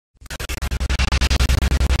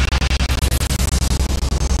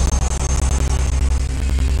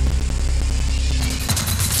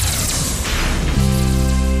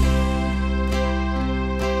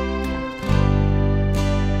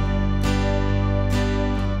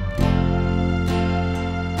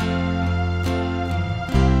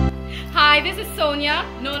Hi, this is Sonia,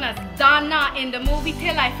 known as Donna in the movie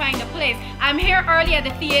Till I Find a Place. I'm here early at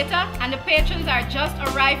the theater and the patrons are just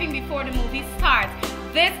arriving before the movie starts.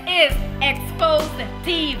 This is Exposed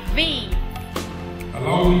TV.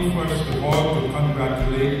 Allow me first of all to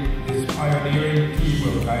congratulate this pioneering team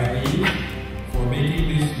of Guyanese for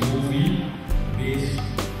making this movie based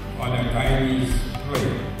on a Guyanese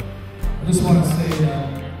play. I just want to say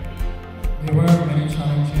that there were many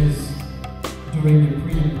challenges during the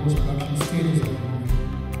pre- and post-production stages of the movie.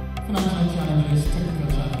 Financial challenges, technical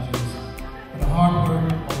challenges. But the hard work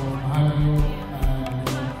of Mahadeo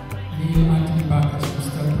and Bacchus from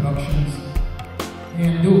Shondell Productions, they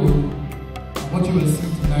endured. What you will see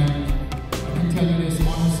tonight, I can tell you this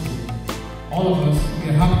honestly. All of us, we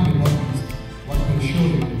are happy with what we'll show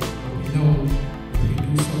you, but we know that we can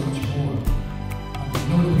do so much more. And we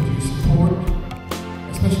know that with your support,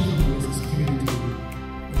 especially from the business community,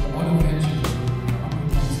 with the other ventures that we're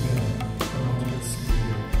 100 times better than what you will see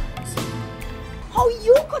here this evening. How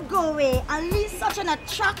you could go away and leave such an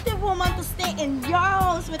attractive woman to stay in your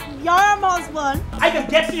house with your husband? I can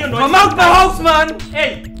get to you, Come out the house, man!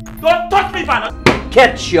 Hey, don't touch me, man!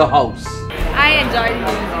 Catch your house. I enjoyed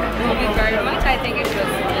the movie very much. I think it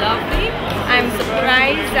was lovely. I'm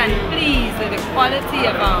surprised and pleased with the quality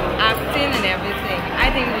of acting and everything.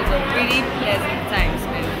 I think it was a really pleasant time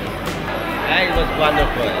spent. It was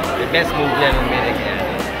wonderful. The best movie ever made again.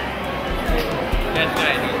 That's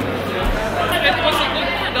right. It was a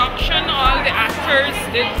good production. All the actors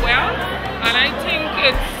did well, and I think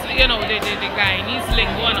it's, you know, the Guyanese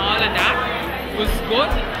lingo and all of that was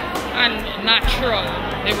good and natural.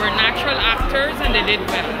 They were natural actors and they did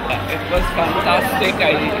well. It was fantastic.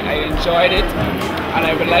 I enjoyed it, and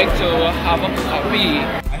I would like to have a copy.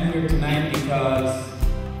 I'm here tonight because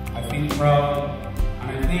I feel proud,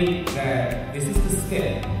 and I think that this is the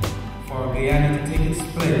step for Guyana to take its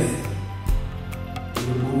place in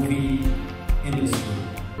the movie industry.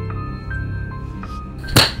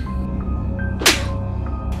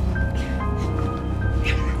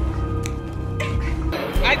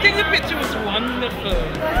 I think the picture was wonderful. I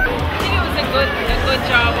think it was a good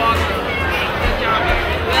job also. Good job.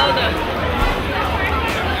 Well done.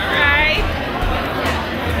 Alright.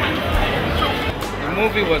 The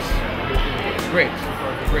movie was great.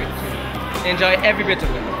 Enjoy every bit of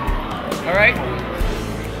it. Alright?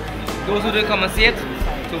 Those who didn't come and see it,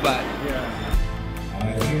 too bad. And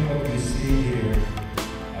I think what we see here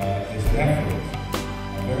is an effort,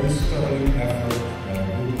 a very sterling effort by a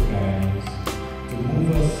group of Guyanese to move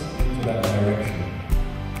us into that direction.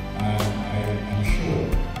 And I am sure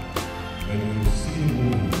when you see the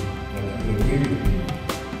movie that you will agree with me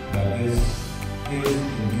that this is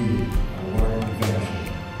indeed a work invention.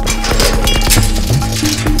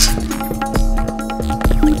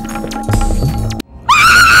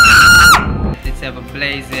 It's ever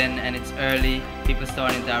blazing and it's early. People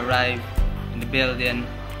starting to arrive in the building.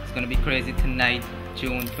 It's gonna be crazy tonight,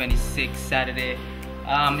 June 26th, Saturday.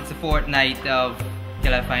 It's the fourth night of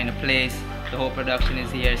Till I Find a Place. The whole production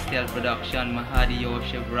is here, Still Production, Mahadeo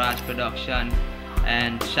Shivraj Production,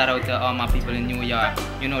 and shout out to all my people in New York.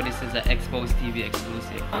 You know this is an Exposed TV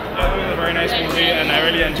exclusive. It was a very nice movie and I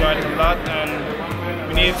really enjoyed it a lot, and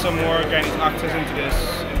we need some more Guyanese actors into the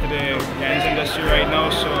Guyanese industry right now,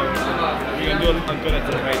 so we're going to do a lot good at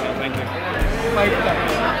it right now. Thank you. 5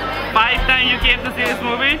 times. 5 times you came to see this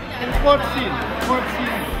movie? Fourth scene.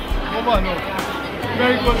 No.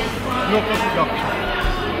 Very good local production.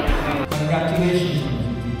 Congratulations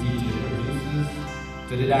to the producers,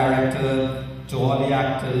 to the director, to all the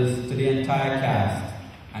actors, to the entire cast,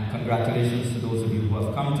 and congratulations to those of you who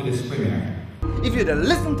have come to this premiere. If you'd have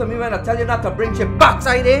listened to me when I tell you not to bring your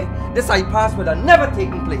backside in, this I-Pass would have never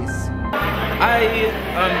taken place. I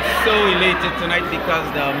am so elated tonight because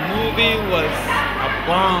the movie was a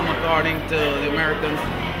bomb according to the Americans.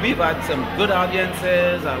 We've had some good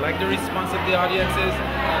audiences. I like the response of the audiences.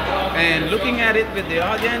 And looking at it with the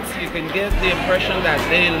audience, you can get the impression that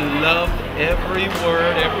they loved every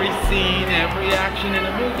word, every scene, every action in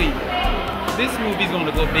the movie. This movie is going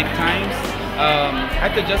to go big times. I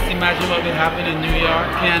could just imagine what will happen in New York,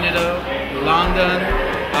 Canada, London,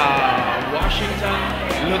 Washington.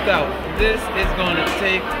 Look out. This is going to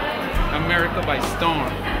take America by storm.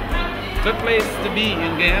 Good place to be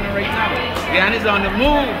in Guyana right now. Guyana's on the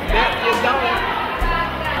move. There you go.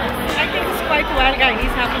 I think it's quite well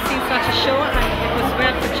Guyanese haven't seen such a show, and it was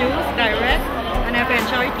well produced, direct, and I've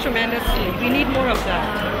enjoyed tremendously. We need more of that.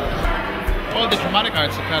 Well, the Dramatic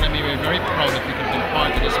Arts Academy, we're very proud that we could be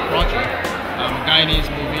part of this project. Guyanese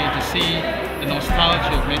movie, to see the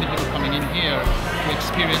nostalgia of many people coming in here to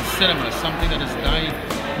experience cinema, something that has died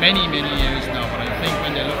many years now. But I think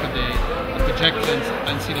when they look at the projectors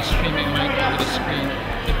and see the streaming mic over the screen.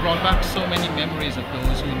 It brought back so many memories of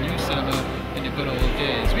those who knew cinema in the good old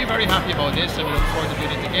days. We're very happy about this and we look forward to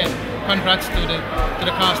doing it again. Congrats to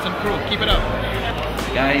the cast and crew. Keep it up.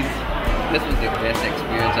 Guys, this was the best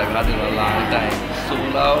experience I've had in a long time. So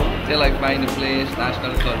loud, till I find a place,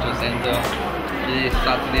 National Culture Center, this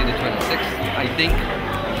Saturday the 26th. I think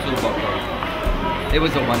I'm so bucked out. It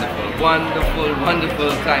was a wonderful, wonderful,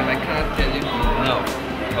 wonderful time. I can't tell you enough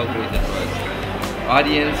how great it was.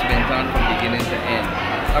 Audience went on from beginning to end.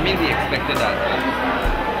 I mean, we expected that, but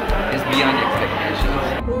it's beyond expectations.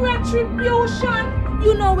 Retribution!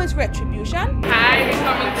 You know it's retribution. Hi, we're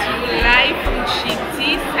coming to you live from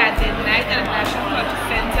GT Saturday night at the National Culture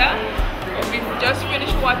Center. We've just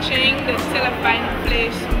finished watching the Till I Find a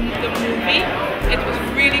Place, the movie. It was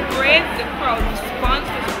really great. The crowd response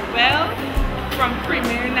was well. From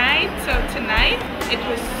premiere night till tonight, it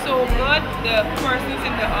was so good. The persons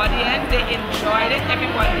in the audience, they enjoyed it.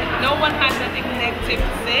 Everyone, no one had nothing negative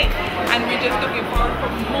to say, and we're just looking forward for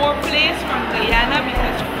more plays from Guyana,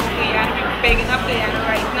 because Guyana, we're begging up Guyana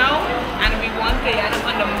right now, and we want Guyana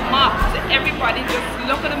on the map. So everybody just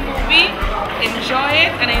look at the movie, enjoy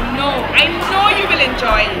it, and I know you will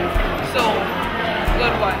enjoy it. So,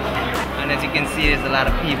 good one. And as you can see, there's a lot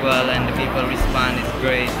of people and the people respond. It's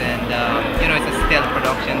great, and you know, it's a stealth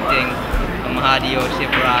production thing, a Mahadeo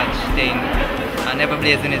Shivraj thing.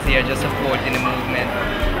 Everblazing is here just supporting the movement.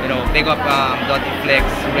 You know, big up Dotty Flex,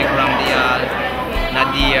 Rick Ramdial,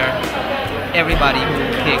 Nadir, everybody who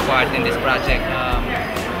take part in this project.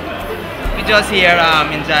 We're just here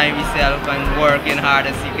enjoying ourselves and working hard,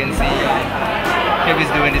 as you can see.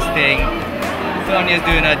 Kevin's doing this thing. Sonia's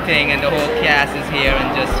doing her thing, and the whole cast is here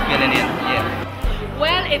and just filling in. Yeah.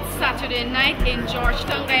 Well, it's Saturday night in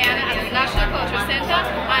Georgetown, Guyana at the National Culture Center,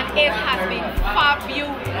 and it has been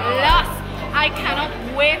fabulous. I cannot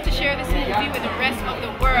wait to share this movie with the rest of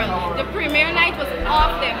the world. The premiere night was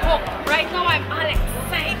off the hook. Right now I'm all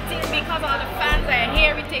excited because all the fans are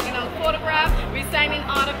here. We're taking out photographs, we're signing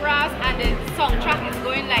autographs, and the soundtrack is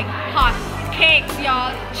going like hot cakes,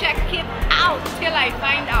 y'all. Check it out Till I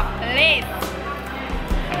Find a Place.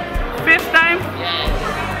 Fifth time? Yes.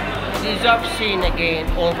 Deserve seeing again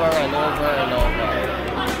over and over and over.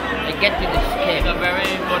 I get to the skin. It's a very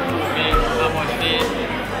good movie, I must say.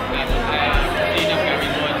 And I've seen a very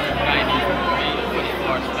good Chinese movie for the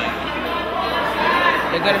first time.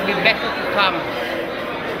 They're going to be better to come.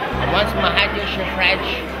 Once Mahadeo Shivraj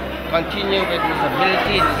continue with his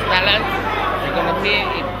ability, his talent, they're going to be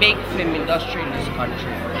a big film industry in this country.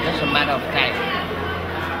 Just a matter of time.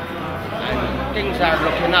 And things are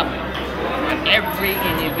looking up. And every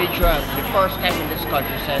individual, the first time in this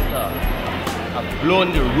culture center, have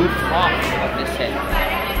blown the roof off of this set.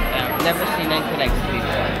 I've never seen anything like this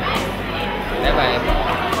before. Never ever.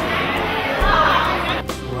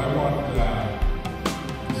 So I want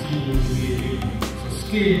to see you making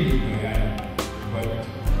sustained Guyana, but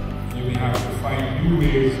you may have to find new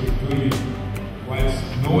ways of doing it, whilst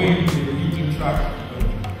knowing the legion tracks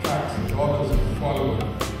and daughters and followers.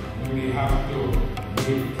 You may have to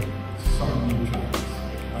make some new tracks.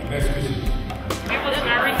 My best wishes. It was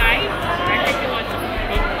very nice. I think it was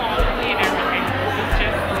good quality and everything.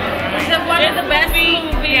 It's one of the best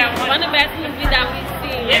movies. Yeah, one of the best movies that we've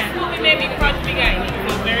seen. This movie made me cry to guys. It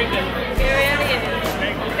was very good. It really is.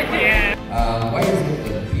 Yeah. Why is it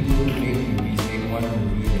that people who make movies make one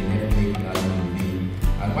movie and never make another movie?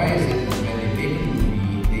 And why is it